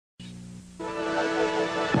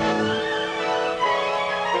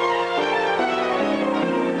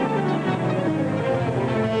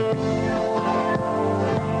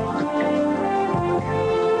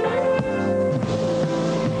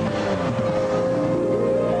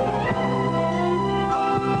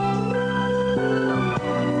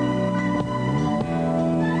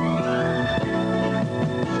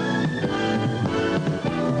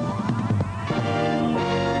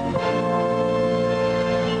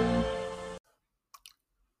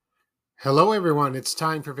Hello, everyone. It's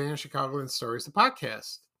time for Van Chicagoland Stories, the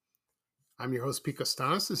podcast. I'm your host, Pete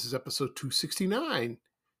Costanis. This is episode 269,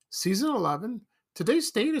 season 11.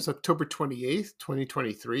 Today's date is October 28th,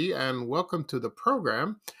 2023, and welcome to the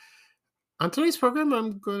program. On today's program,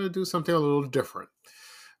 I'm going to do something a little different.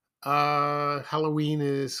 Halloween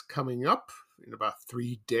is coming up in about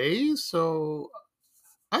 3 days, so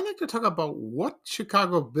I'd like to talk about what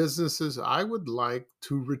Chicago businesses I would like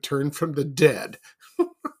to return from the dead.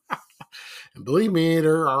 And believe me,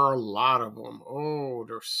 there are a lot of them. Oh,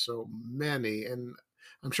 there's so many. And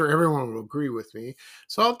I'm sure everyone will agree with me.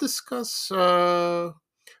 So I'll discuss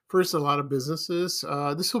first a lot of businesses.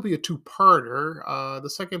 This will be a two-parter. The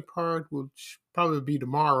second part will probably be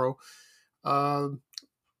tomorrow. I'll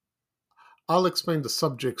explain the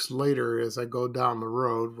subjects later as I go down the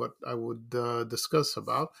road, what I would discuss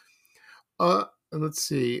about. And let's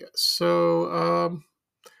see. So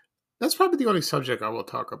that's probably the only subject I will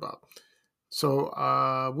talk about. So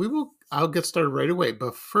I'll get started right away.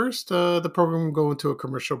 But first, the program will go into a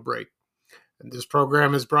commercial break. And this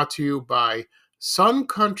program is brought to you by Sun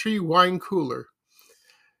Country Wine Cooler.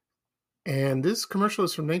 And this commercial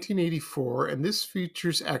is from 1984, and this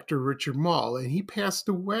features actor Richard Mall. And he passed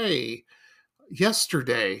away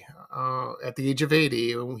yesterday at the age of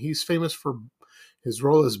 80. He's famous for his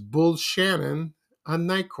role as Bull Shannon on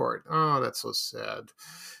Night Court. Oh, that's so sad.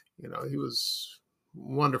 You know, he was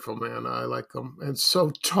wonderful, man. I like him. And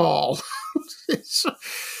so tall.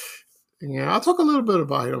 Yeah, I'll talk a little bit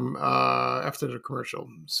about him after the commercial.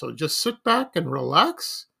 So just sit back and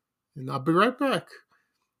relax, and I'll be right back.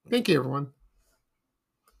 Thank you, everyone.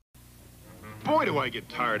 Boy, do I get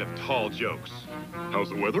tired of tall jokes. How's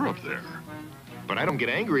the weather up there? But I don't get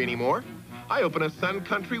angry anymore. I open a Sun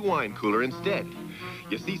Country wine cooler instead.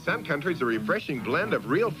 You see, Sun Country's a refreshing blend of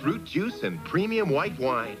real fruit juice and premium white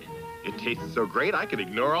wine. It tastes so great, I could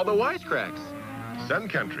ignore all the wisecracks. Sun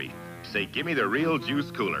Country. Say, give me the real juice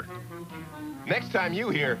cooler. Next time you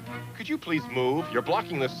hear, could you please move? You're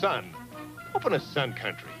blocking the sun. Open a Sun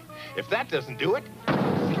Country. If that doesn't do it,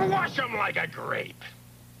 squash them like a grape.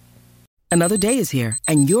 Another day is here,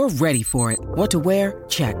 and you're ready for it. What to wear?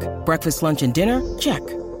 Check. Breakfast, lunch, and dinner? Check.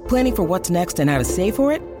 Planning for what's next and how to save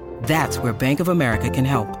for it? That's where Bank of America can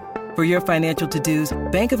help. For your financial to-dos,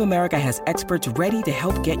 Bank of America has experts ready to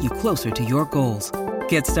help get you closer to your goals.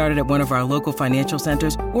 Get started at one of our local financial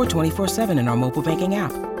centers or 24/7 in our mobile banking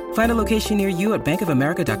app. Find a location near you at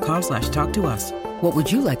bankofamerica.com/talktous. What would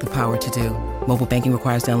you like the power to do? Mobile banking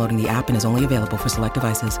requires downloading the app and is only available for select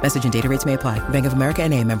devices. Message and data rates may apply. Bank of America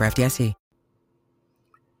N.A., member FDIC.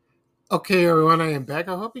 Okay, everyone, I am back.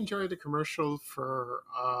 I hope you enjoyed the commercial for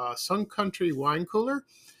Sun Country Wine Cooler.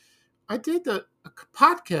 I did a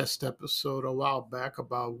podcast episode a while back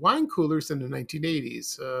about wine coolers in the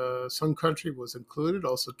 1980s. Sun Country was included,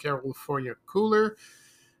 also California Cooler,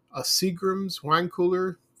 a Seagram's wine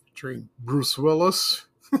cooler featuring Bruce Willis.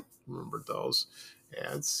 Remember those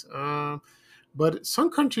ads? But Sun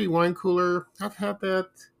Country Wine Cooler, I've had that.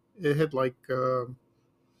 It had it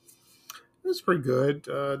was pretty good.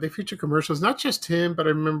 They feature commercials, not just him, but I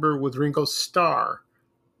remember with Ringo Starr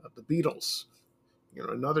of the Beatles. You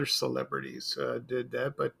know, and other celebrities did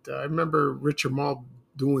that. But I remember Richard Mall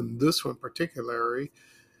doing this one particularly.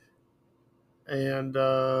 And did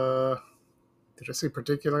I say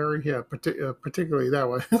particularly? Yeah, particularly that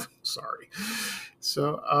one. Sorry.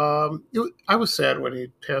 So I was sad when he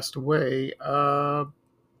passed away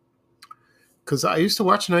because I used to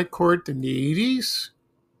watch Night Court in the 80s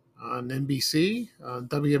on NBC, on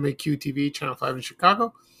WMAQ TV, Channel 5 in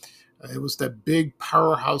Chicago. It was that big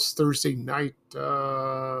powerhouse Thursday night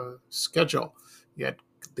schedule. You had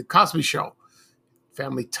The Cosby Show,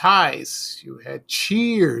 Family Ties, you had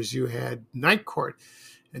Cheers, you had Night Court,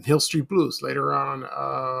 and Hill Street Blues. Later on,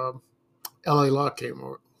 LA Law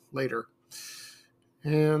came later.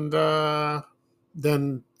 And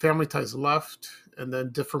then Family Ties left, and then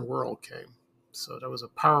Different World came. So that was a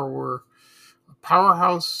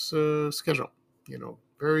powerhouse schedule. You know,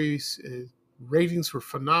 very... ratings were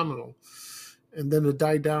phenomenal. And then it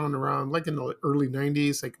died down around like in the early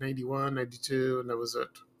 90s, like 91, 92, and that was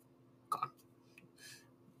it. Gone.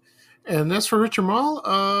 And as for Richard Mall,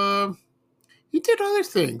 he did other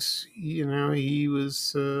things. He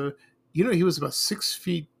was, he was about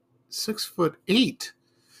 6'8",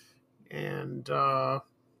 and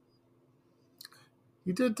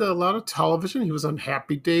he did a lot of television. He was on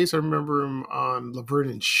Happy Days. I remember him on Laverne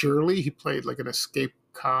and Shirley. He played like an escaped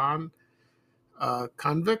convict.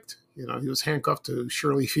 He was handcuffed to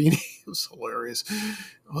Shirley Feeney. It was hilarious.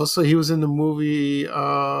 Also, he was in the movie.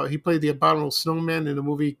 He played the abominable snowman in the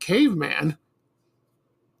movie Caveman.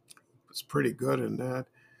 He was pretty good in that.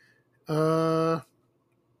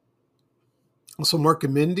 Also, Mork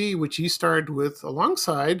and Mindy, which he starred with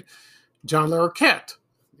alongside John Larroquette.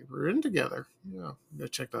 They were in together. Yeah, you gotta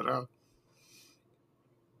check that out.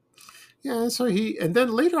 Yeah, so and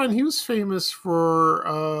then later on, he was famous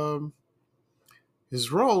for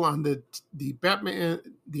his role on the Batman,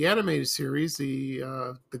 the animated series,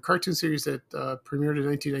 the cartoon series that premiered in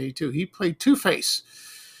 1992. He played Two-Face.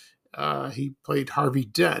 He played Harvey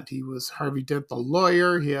Dent. He was Harvey Dent, the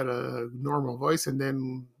lawyer. He had a normal voice, and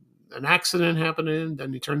then an accident happened to him.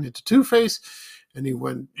 Then he turned into Two-Face, and he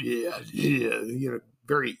went,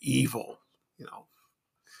 very evil,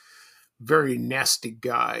 very nasty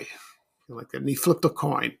guy, like that. And he flipped a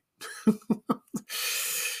coin.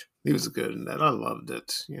 He was good in that. I loved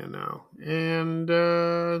it,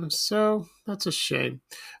 And so that's a shame.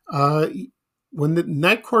 When the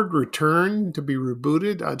Night Court returned to be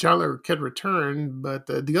rebooted, John Larroquette returned, but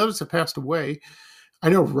the others have passed away. I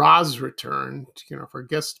know Roz returned, for a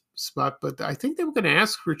guest spot, but I think they were going to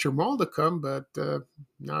ask Richard Mall to come, but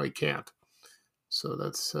now he can't. So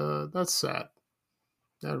that's sad.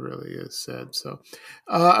 That really is sad. So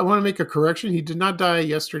I want to make a correction. He did not die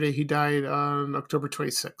yesterday. He died on October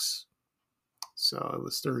 26th. So it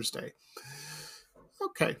was Thursday.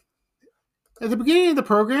 Okay. At the beginning of the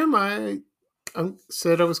program, I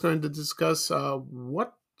said I was going to discuss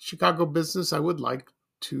what Chicago business I would like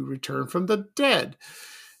to return from the dead.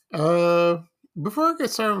 Before I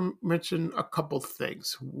get started, I'll mention a couple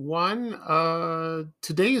things. One,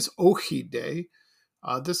 today is Ohi Day.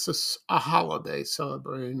 This is a holiday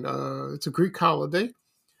celebrating. It's a Greek holiday,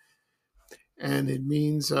 and it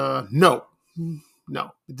means no.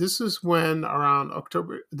 This is when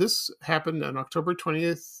this happened on October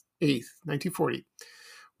 28th, 1940,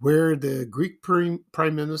 where the Greek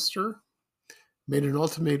prime minister made an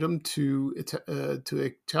ultimatum to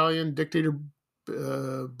Italian dictator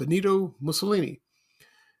Benito Mussolini,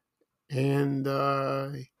 and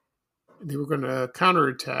they were going to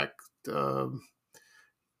counterattack.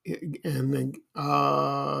 And then,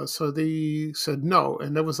 so they said no,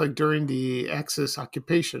 and that was like during the Axis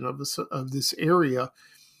occupation of this area.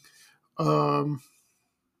 It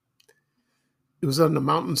was on the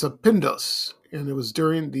mountains of Pindos, and it was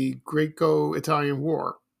during the Greco-Italian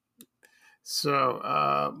War. So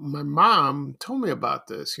my mom told me about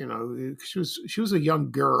this. She was a young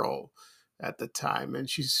girl at the time, and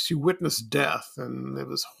she witnessed death, and it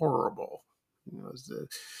was horrible.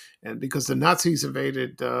 And because the Nazis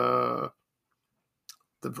invaded her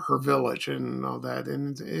village and all that,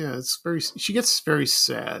 and she gets very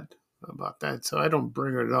sad about that. So I don't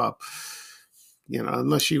bring it up,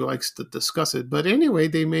 unless she likes to discuss it. But anyway,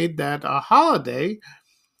 they made that a holiday,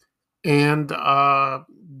 and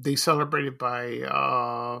they celebrated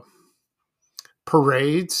by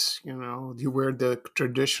parades. You wear the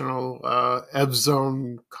traditional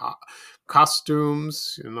Evzone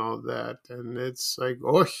costumes, that, and it's like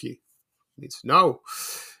Ohi means no.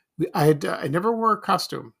 I never wore a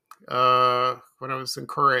costume when I was in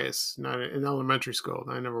Correas, not in elementary school.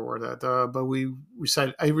 I never wore that, but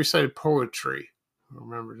I recited poetry. I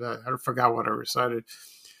remember that. I forgot what I recited,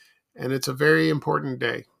 and it's a very important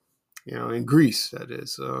day, in Greece. That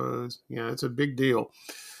is, it's a big deal.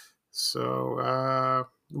 So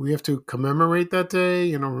we have to commemorate that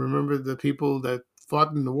day. Remember the people that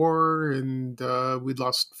fought in the war, and we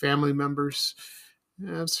lost family members.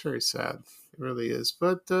 Yeah, it's very sad. It really is.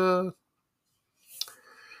 But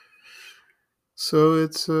so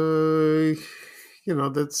it's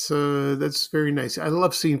that's very nice. I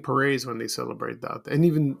love seeing parades when they celebrate that, and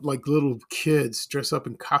even like little kids dress up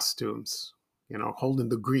in costumes, holding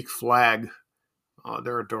the Greek flag. Oh,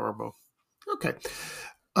 they're adorable. Okay.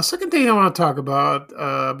 A second thing I want to talk about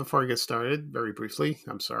before I get started, very briefly.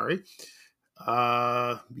 I'm sorry.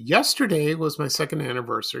 Yesterday was my second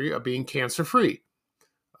anniversary of being cancer-free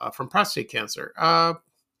from prostate cancer.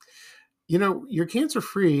 You're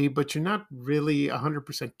cancer-free, but you're not really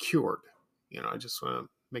 100% cured. I just want to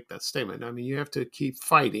make that statement. I mean, you have to keep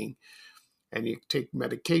fighting, and you take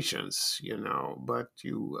medications. But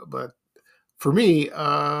for me,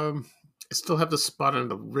 I still have the spot on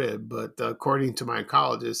the rib, but according to my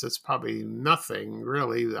oncologist, it's probably nothing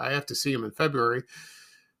really. I have to see him in February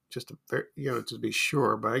just to, to be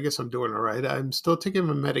sure. But I guess I'm doing all right. I'm still taking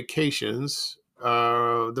my medications.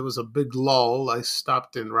 There was a big lull. I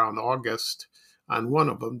stopped in around August on one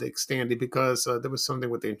of them, the Xtandi, because there was something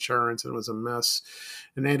with the insurance and it was a mess.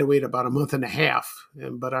 And I had to wait about a month and a half.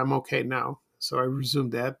 But I'm okay now. So I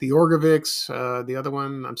resumed that. The Orgovix, the other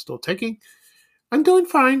one, I'm still taking. I'm doing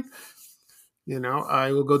fine.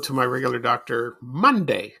 I will go to my regular doctor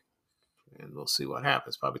Monday and we'll see what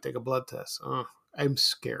happens. Probably take a blood test. I'm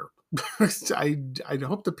scared. I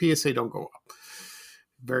hope the PSA don't go up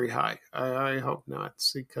very high. I hope not,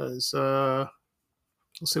 because we'll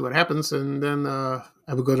see what happens. And then I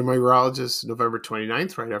will go to my urologist November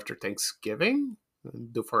 29th, right after Thanksgiving,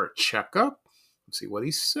 and do for a checkup and see what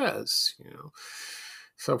he says.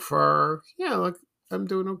 So far, yeah, I'm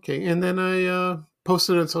doing okay. And then I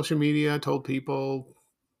posted on social media. I told people,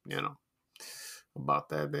 about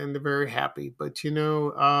that, and they're very happy. But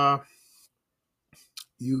you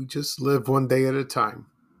just live one day at a time.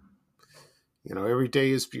 Every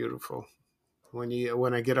day is beautiful.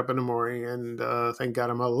 When I get up in the morning, and thank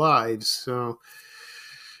God I'm alive. So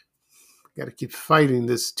got to keep fighting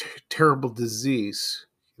this terrible disease.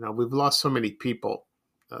 We've lost so many people.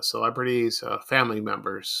 Celebrities, family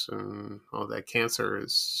members, and all that. Cancer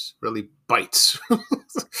really bites.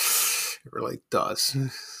 It really does.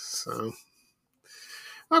 So,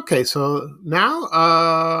 okay, so now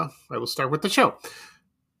I will start with the show.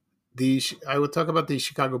 I will talk about the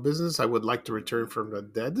Chicago business. I would like to return from the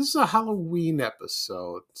dead. This is a Halloween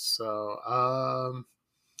episode, so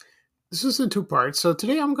this is in two parts. So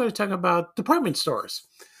today I'm going to talk about department stores.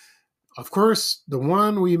 Of course, the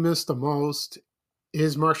one we miss the most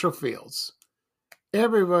is Marshall Fields.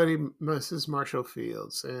 Everybody misses Marshall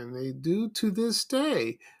Fields, and they do to this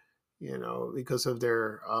day, because of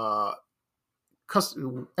their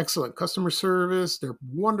excellent customer service, their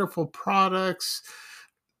wonderful products.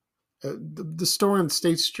 The store on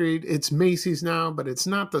State Street, it's Macy's now, but it's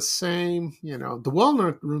not the same. The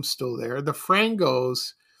Walnut Room's still there. The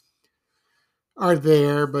Frangos are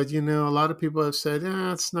there, but a lot of people have said,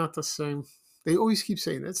 it's not the same. They always keep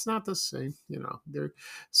saying it's not the same.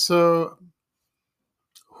 So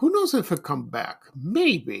who knows if it'll come back?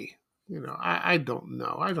 Maybe. I don't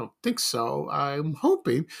know. I don't think so. I'm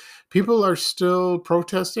hoping. People are still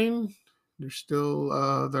protesting. There's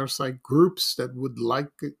still there's groups that would like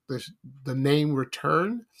the name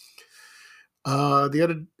return.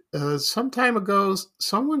 Some time ago,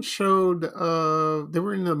 someone showed they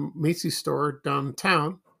were in the Macy's store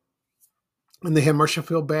downtown, and they had Marshall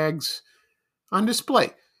Field bags on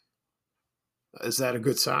display. Is that a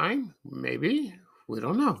good sign? Maybe. We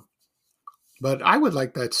don't know. But I would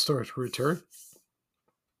like that store to return.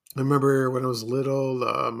 I remember when I was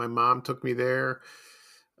little, my mom took me there.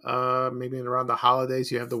 Maybe around the holidays,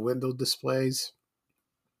 you have the window displays.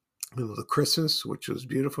 The Christmas, which was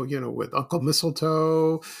beautiful, with Uncle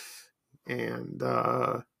Mistletoe. And,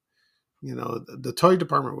 the toy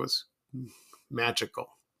department was magical.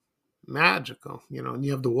 And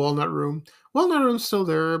you have the Walnut Room. Walnut Room's still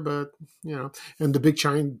there, but, and the big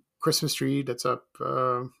giant Christmas tree that's up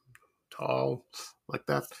tall like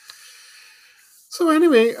that. So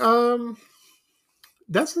anyway,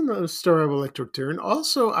 that's another store I would like to return.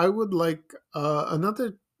 Also, I would like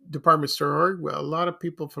another department store. Well, a lot of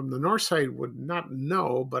people from the north side would not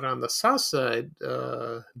know, but on the south side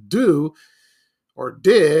do or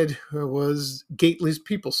did was Gately's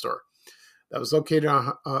People Store. That was located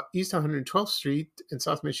on East 112th Street and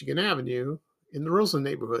South Michigan Avenue in the Roseland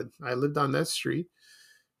neighborhood. I lived on that street,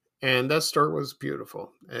 and that store was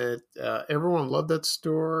beautiful. Everyone loved that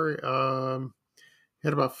store.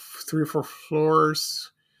 Had about 3 or 4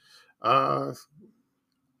 floors. Remember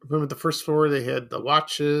the first floor, they had the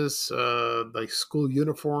watches, school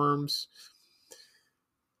uniforms,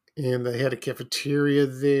 and they had a cafeteria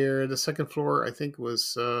there. The second floor, I think,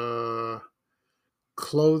 was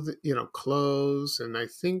clothes, and I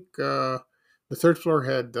think the third floor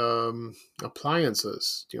had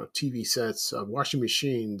appliances, TV sets, washing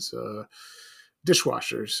machines,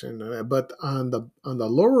 dishwashers, and but on the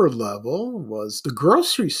lower level was the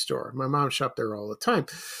grocery store. My mom shopped there all the time,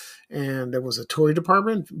 and there was a toy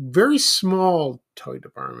department, very small toy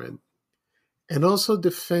department, and also the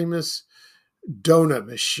famous donut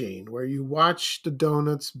machine where you watch the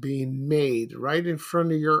donuts being made right in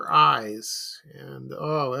front of your eyes. And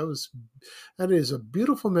that is a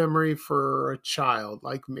beautiful memory for a child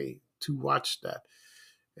like me to watch that,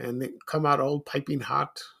 and they come out all piping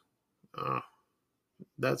hot.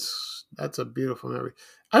 That's a beautiful memory.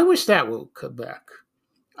 I wish that will come back.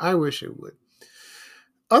 I wish it would.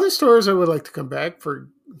 Other stores I would like to come back for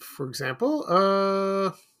example,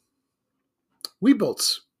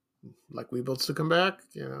 Weebles. Like Weebles to come back.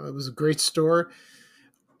 It was a great store,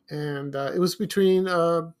 and it was between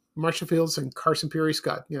Marshall Fields and Carson Peary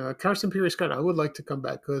Scott. Carson Peary Scott, I would like to come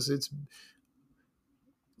back because it's a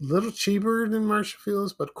little cheaper than Marshall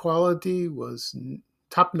Fields, but quality was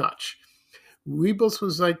top notch. Weebles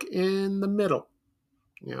was like in the middle,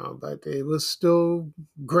 but it was still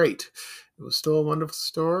great. It was still a wonderful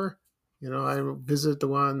store. I visit the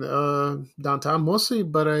one downtown mostly,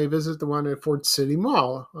 but I visit the one at Ford City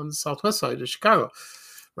Mall on the southwest side of Chicago,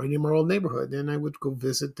 right near my old neighborhood. And I would go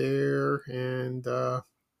visit there and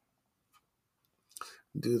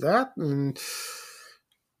do that. And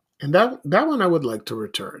that one I would like to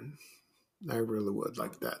return. I really would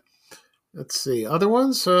like that. Let's see. Other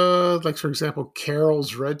ones, like, for example,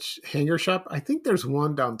 Carol's Red Hanger Shop. I think there's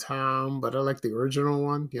one downtown, but I like the original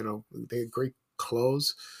one. They had great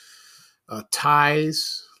clothes.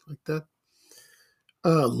 Ties, like that.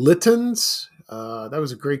 Litton's. That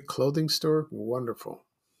was a great clothing store. Wonderful.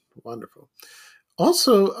 Wonderful.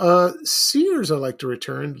 Also, Sears I like to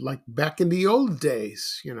return, like back in the old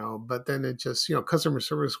days, but then it just, customer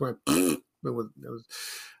service went, it was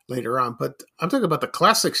later on. But I'm talking about the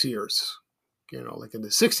classic Sears, like in the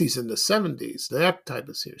 60s and the 70s, that type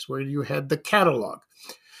of Sears, where you had the catalog,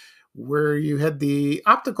 where you had the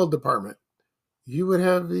optical department. You would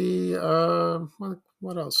have the,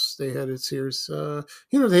 what else they had at Sears?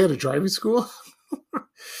 They had a driving school.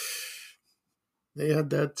 They had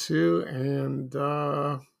that too. And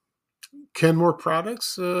Kenmore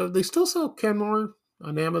products. They still sell Kenmore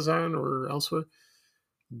on Amazon or elsewhere.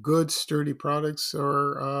 Good, sturdy products.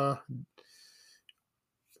 Or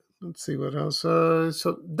let's see what else.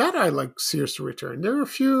 So that I like Sears to return. There are a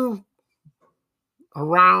few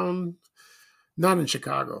around, not in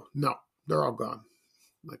Chicago. No, they're all gone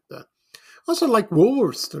like that. Also like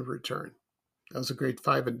Woolworths to return. That was a great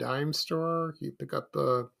 5 and dime store. You pick up,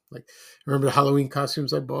 remember the Halloween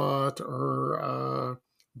costumes I bought, or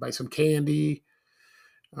buy some candy.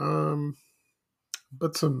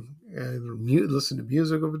 But some, listen to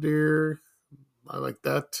music over there. I like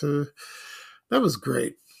that too. That was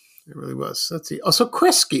great. It really was. Let's see. Also,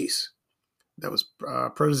 Kresge's. That was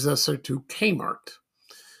predecessor to Kmart.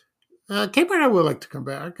 Kmart I would like to come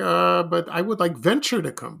back, but I would like Venture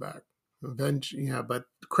to come back. But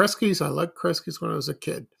Kresge's, I liked Kresge's when I was a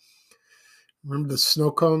kid. Remember the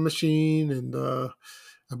snow cone machine, and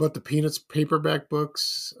I bought the Peanuts paperback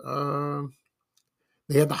books.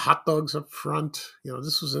 They had the hot dogs up front.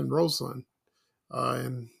 This was in Roseland,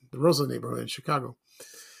 in the Roseland neighborhood in Chicago.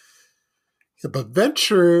 Yeah, but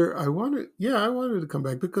Venture, I wanted to come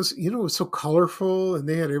back because, it was so colorful and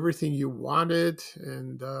they had everything you wanted.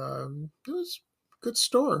 And it was a good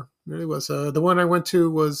store. It really was. The one I went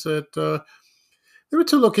to was at, there were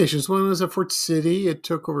 2 locations. One was at Fort City. It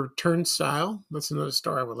took over Turnstile. That's another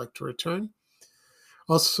store I would like to return.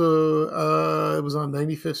 Also, it was on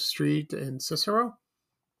 95th Street in Cicero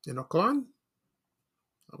in Oakland.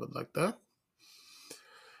 I would like that.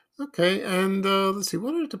 Okay, and let's see,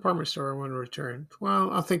 what other department store I want to return?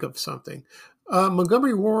 Well, I'll think of something.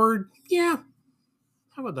 Montgomery Ward, yeah,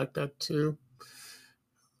 I would like that too.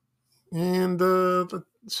 And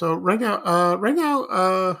so right now,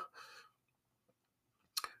 I'll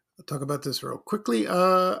talk about this real quickly.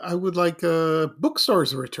 I would like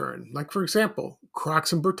bookstores to return. Like, for example,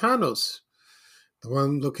 Crocs and Bertano's, the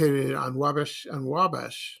one located on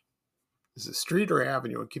Wabash. Is it street or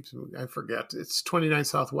avenue? I forget. It's 29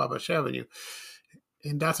 South Wabash Avenue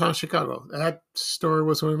in downtown Chicago. That store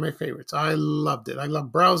was one of my favorites. I loved it. I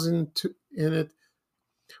loved browsing in it,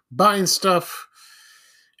 buying stuff.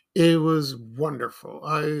 It was wonderful.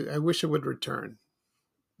 I wish it would return.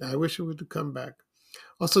 I wish it would come back.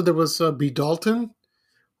 Also, there was B. Dalton,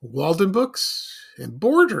 Walden Books, and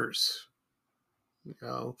Borders.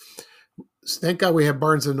 Thank God we have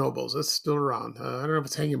Barnes and Nobles. It's still around. I don't know if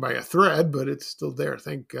it's hanging by a thread, but it's still there.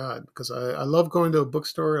 Thank God, because I love going to a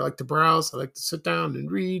bookstore. I like to browse. I like to sit down and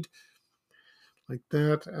read like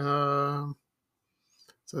that.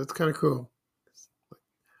 So it's kind of cool.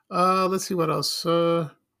 Let's see what else. So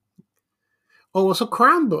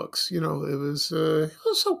Crown Books. It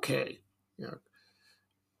was okay.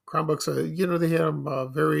 Crown Books. They had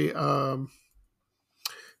them very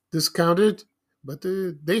discounted. But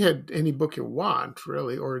they had any book you want,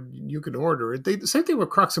 really, or you can order it. The same thing with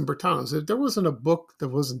Crocs and Bertanos. If there wasn't a book that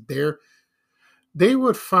wasn't there, they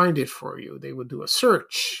would find it for you. They would do a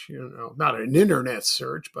search, not an internet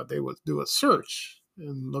search, but they would do a search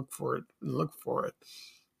and look for it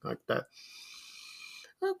like that.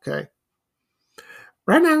 Okay.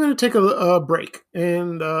 Right now, I'm going to take a break.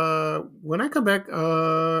 And when I come back,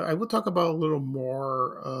 I will talk about a little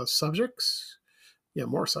more subjects. Yeah,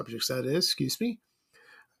 more subjects, that is. Excuse me.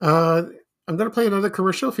 Uh, I'm going to play another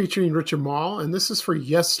commercial featuring Richard Mall, and this is for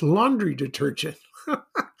Yes Laundry Detergent.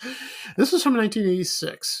 This is from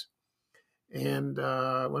 1986. And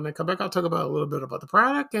when I come back, I'll talk about a little bit about the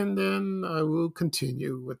product, and then I will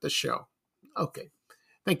continue with the show. Okay.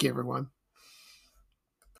 Thank you, everyone.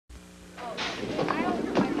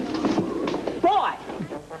 Roy,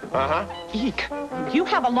 Uh-huh. eek. You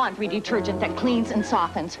have a laundry detergent that cleans and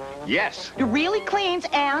softens. Yes. It really cleans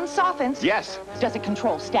and softens. Yes. Does it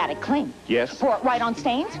control static clean? Yes. Pour it right on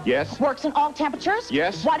stains? Yes. Works in all temperatures?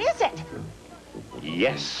 Yes. What is it?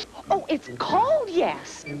 Yes. Oh, it's called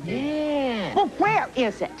Yes. Yeah. Well, where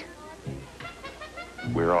is it?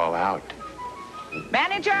 We're all out.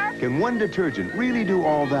 Manager? Can one detergent really do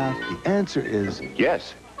all that? The answer is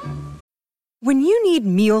Yes. When you need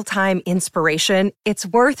mealtime inspiration, it's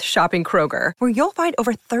worth shopping Kroger, where you'll find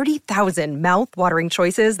over 30,000 mouth-watering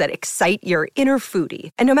choices that excite your inner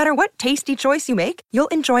foodie. And no matter what tasty choice you make, you'll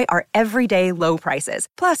enjoy our everyday low prices,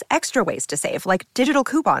 plus extra ways to save, like digital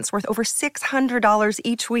coupons worth over $600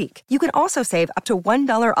 each week. You can also save up to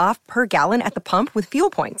 $1 off per gallon at the pump with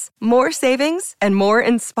fuel points. More savings and more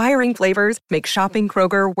inspiring flavors make shopping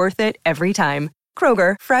Kroger worth it every time.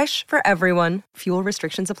 Kroger, fresh for everyone. Fuel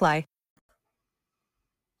restrictions apply.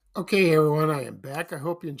 Okay, everyone, I am back. I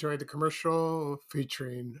hope you enjoyed the commercial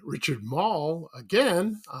featuring Richard Mall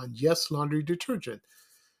again on Yes Laundry Detergent.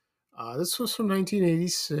 This was from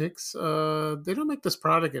 1986. They don't make this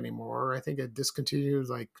product anymore. I think it discontinued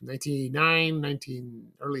like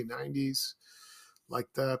 1989, early 90s,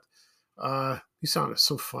 like that. You sounded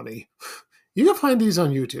so funny. You can find these on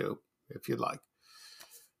YouTube if you'd like.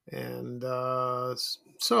 And right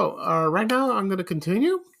now I'm going to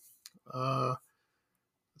continue.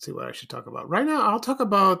 Let's see what I should talk about. Right now, I'll talk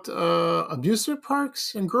about amusement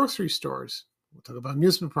parks and grocery stores. We'll talk about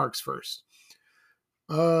amusement parks first.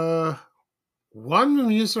 One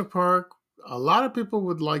amusement park a lot of people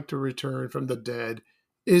would like to return from the dead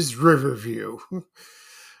is Riverview.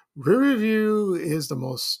 Riverview is the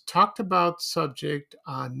most talked about subject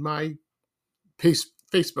on my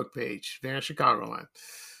Facebook page, Van Chicagoland.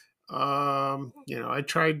 I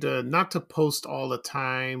tried not to post all the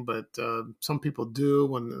time, but some people do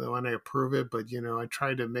when I approve it. But I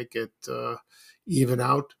try to make it even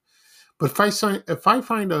out. But if I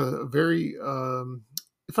find a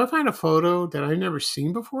photo that I've never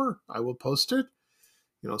seen before, I will post it.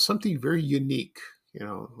 Something very unique.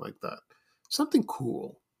 Like that, something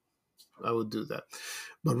cool. I would do that.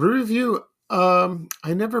 But Riverview, I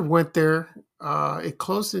never went there. It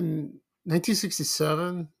closed in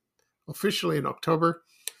 1967. Officially in October.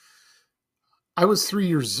 I was 3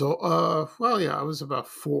 years old. I was about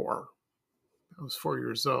 4. I was 4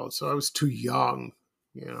 years old, so I was too young,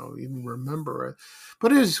 even remember it.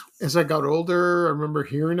 But as I got older, I remember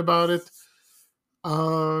hearing about it.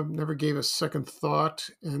 Never gave a second thought.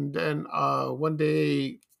 And then one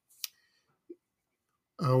day,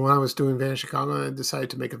 when I was doing Van Chicago, I decided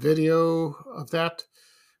to make a video of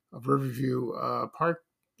Riverview Park.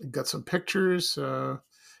 I got some pictures.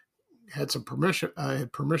 Had some permission. I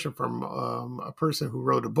had permission from a person who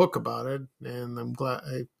wrote a book about it, and I'm glad.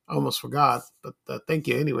 I almost forgot, but thank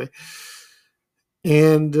you anyway.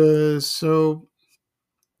 And so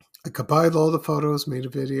I compiled all the photos, made a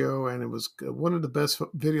video, and it was one of the best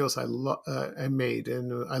videos I made,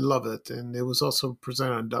 and I love it. And it was also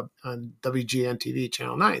presented on WGN TV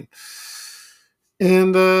Channel 9,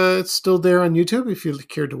 and it's still there on YouTube if you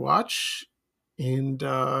care to watch. And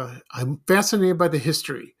I'm fascinated by the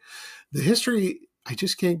history. The history, I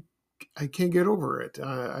can't get over it.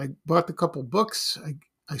 I bought a couple books.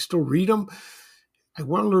 I still read them. I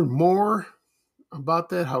want to learn more about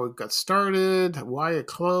that, how it got started, why it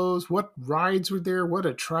closed, what rides were there, what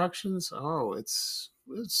attractions. Oh, it's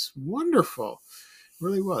wonderful. It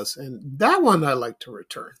really was. And that one I like to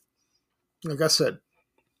return. Like I said,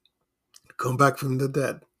 come back from the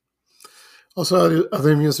dead. Also,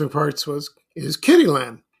 other amusement parks is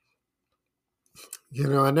Kittyland.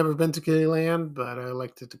 I've never been to Kittyland, but I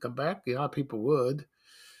liked it to come back. A lot of people would.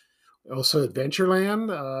 Also,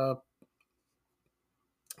 Adventureland,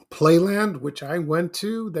 Playland, which I went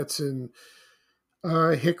to. That's in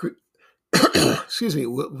Hickory. Excuse me,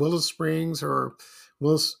 Willow Springs or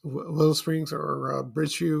Bridgeview.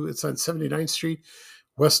 It's on 79th Street,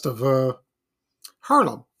 west of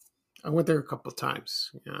Harlem. I went there a couple of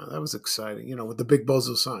times. That was exciting. With the big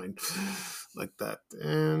Bozo sign. Like that.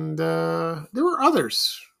 And there were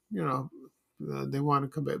others, they want to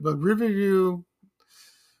come back. But Riverview,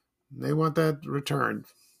 They want that returned.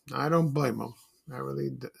 I don't blame them. I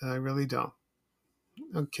really don't.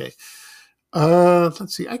 Okay.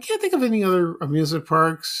 Let's see. I can't think of any other amusement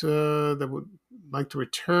parks that would like to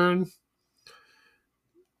return.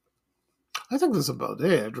 I think that's about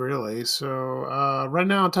it, really. So right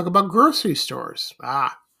now, I'll talk about grocery stores.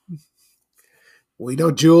 We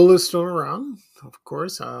know Jewel is still around, of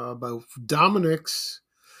course. But Dominic's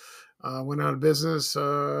went out of business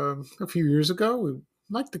a few years ago. We'd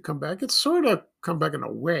like to come back. It's sort of come back in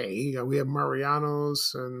a way. We have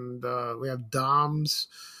Mariano's and we have Dom's.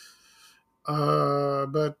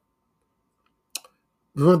 But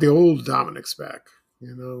we want the old Dominic's back.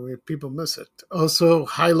 People miss it. Also,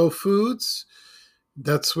 Hilo Foods.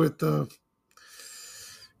 That's what that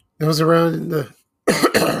was around in the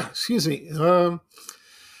excuse me.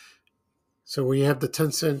 So we have the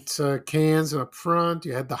 10-cent cans up front.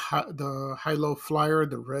 You had the Hilo Flyer,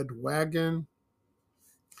 the red wagon.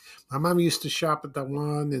 My mom used to shop at the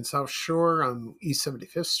one in South Shore on East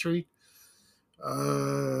 75th Street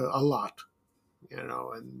a lot,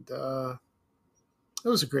 and it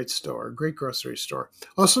was a great store, a great grocery store.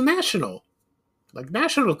 Also, National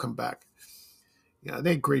come back.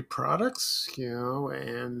 They had great products,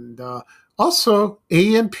 and also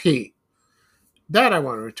A&P. That I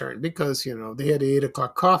want to return because, they had the 8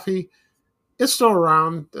 o'clock coffee. It's still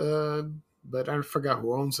around, but I forgot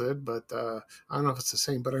who owns it. But I don't know if it's the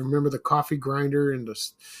same. But I remember the coffee grinder and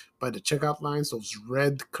by the checkout lines, those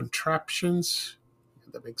red contraptions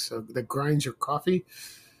that grinds your coffee.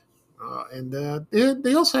 And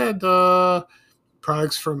they also had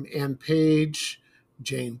products from Ann Page,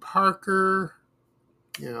 Jane Parker,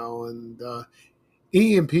 and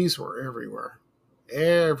E&Ps were everywhere.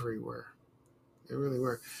 Everywhere. They really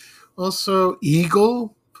were. Also,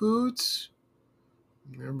 Eagle Foods.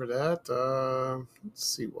 Remember that? Let's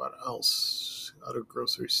see what else. Other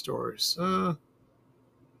grocery stores.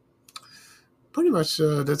 Pretty much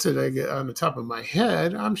that's it I get on the top of my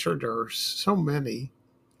head. I'm sure there are so many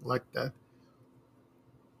like that.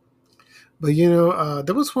 But,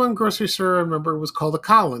 there was one grocery store I remember. It was called the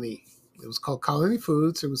Colony. It was called Colony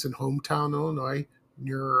Foods. It was in Hometown, Illinois,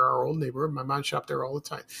 near our old neighborhood. My mom shopped there all the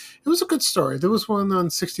time. It was a good store. There was one on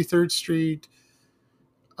 63rd Street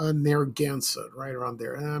near Gansett, right around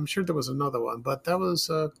there. And I'm sure there was another one, but that was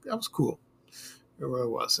cool. It really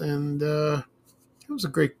was. And it was a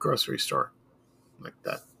great grocery store like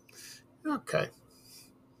that. Okay.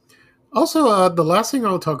 Also, the last thing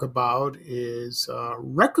I'll talk about is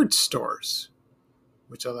record stores,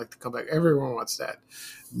 which I like to come back. Everyone wants that.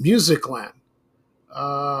 Musicland,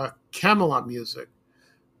 Camelot Music.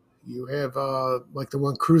 You have like the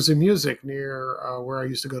one Cruising Music near where I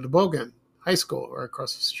used to go to Bogan High School, right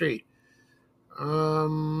across the street.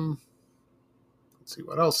 Let's see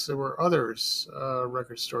what else. There were others.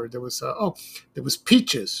 Record store. There was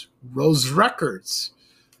Peaches, Rose Records.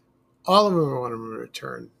 All of them I want to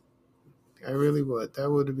return. I really would. That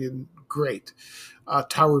would have been great.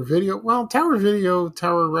 Tower Video. Well, Tower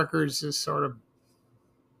Records is sort of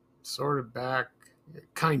back,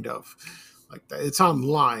 kind of like that. It's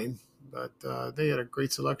online, but they had a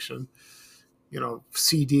great selection,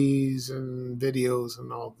 CDs and videos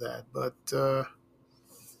and all that. But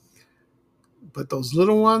those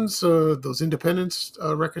little ones, those independent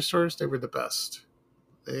record stores, they were the best.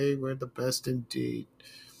 They were the best indeed,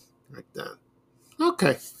 like that.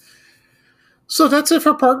 Okay. So that's it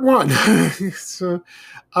for part one. So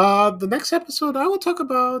the next episode, I will talk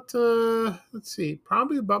about,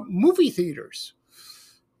 probably about movie theaters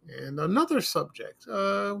and another subject.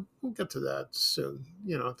 We'll get to that soon.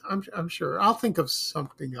 I'm sure I'll think of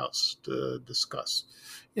something else to discuss.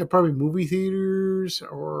 Probably movie theaters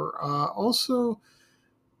or also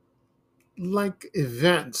like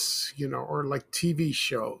events, or like TV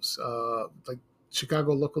shows, like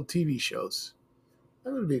Chicago local TV shows.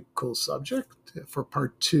 That would be a cool subject for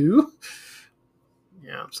part 2.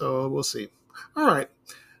 Yeah, so we'll see. All right.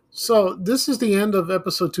 So this is the end of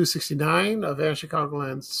episode 269 of Van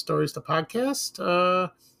Chicagoland Stories, the podcast.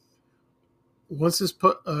 Once this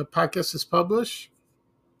podcast is published,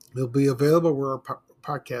 it'll be available where our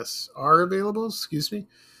podcasts are available. Excuse me.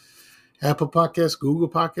 Apple Podcasts, Google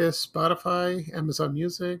Podcasts, Spotify, Amazon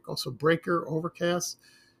Music, also Breaker, Overcast.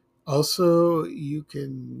 Also,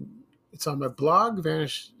 it's on my blog,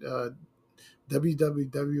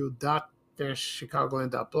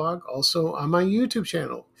 www.vanishchicagoland.blog. Also on my YouTube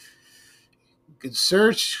channel. You can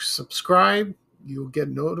search, subscribe. You'll get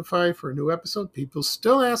notified for a new episode. People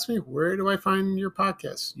still ask me, where do I find your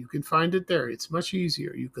podcast? You can find it there. It's much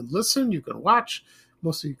easier. You can listen, you can watch.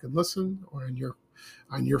 Mostly you can listen or on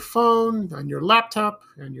your phone, on your laptop,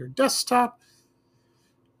 on your desktop.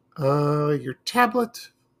 your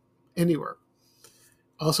tablet, anywhere.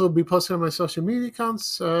 Also, will be posted on my social media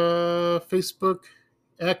accounts, Facebook,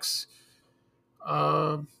 X,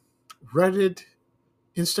 Reddit,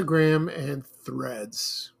 Instagram, and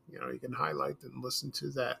Threads. You can highlight and listen to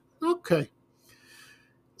that. Okay.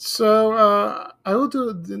 So I will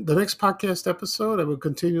do the next podcast episode. I will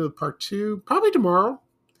continue with part 2, probably tomorrow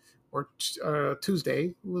or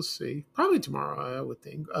Tuesday. We'll see. Probably tomorrow, I would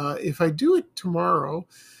think. If I do it tomorrow,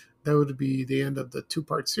 that would be the end of the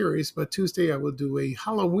 2-part series. But Tuesday, I will do a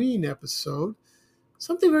Halloween episode.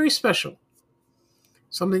 Something very special.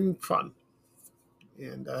 Something fun.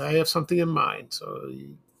 And I have something in mind. So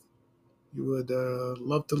you would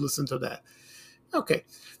love to listen to that. Okay,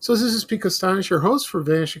 so this is Pete Costanish, your host for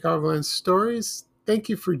Vanish Chicagoland Stories. Thank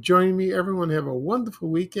you for joining me. Everyone have a wonderful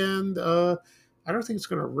weekend. I don't think it's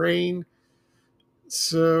going to rain,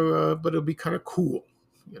 so but it'll be kind of cool.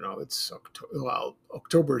 It's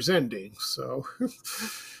October's ending, so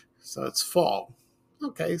so it's fall.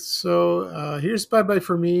 Okay, so here's bye-bye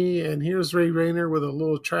for me, and here's Ray Rayner with a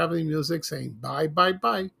little traveling music saying bye, bye,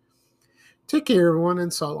 bye. Take care, everyone,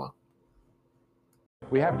 and so long.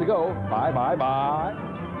 We have to go. Bye, bye, bye.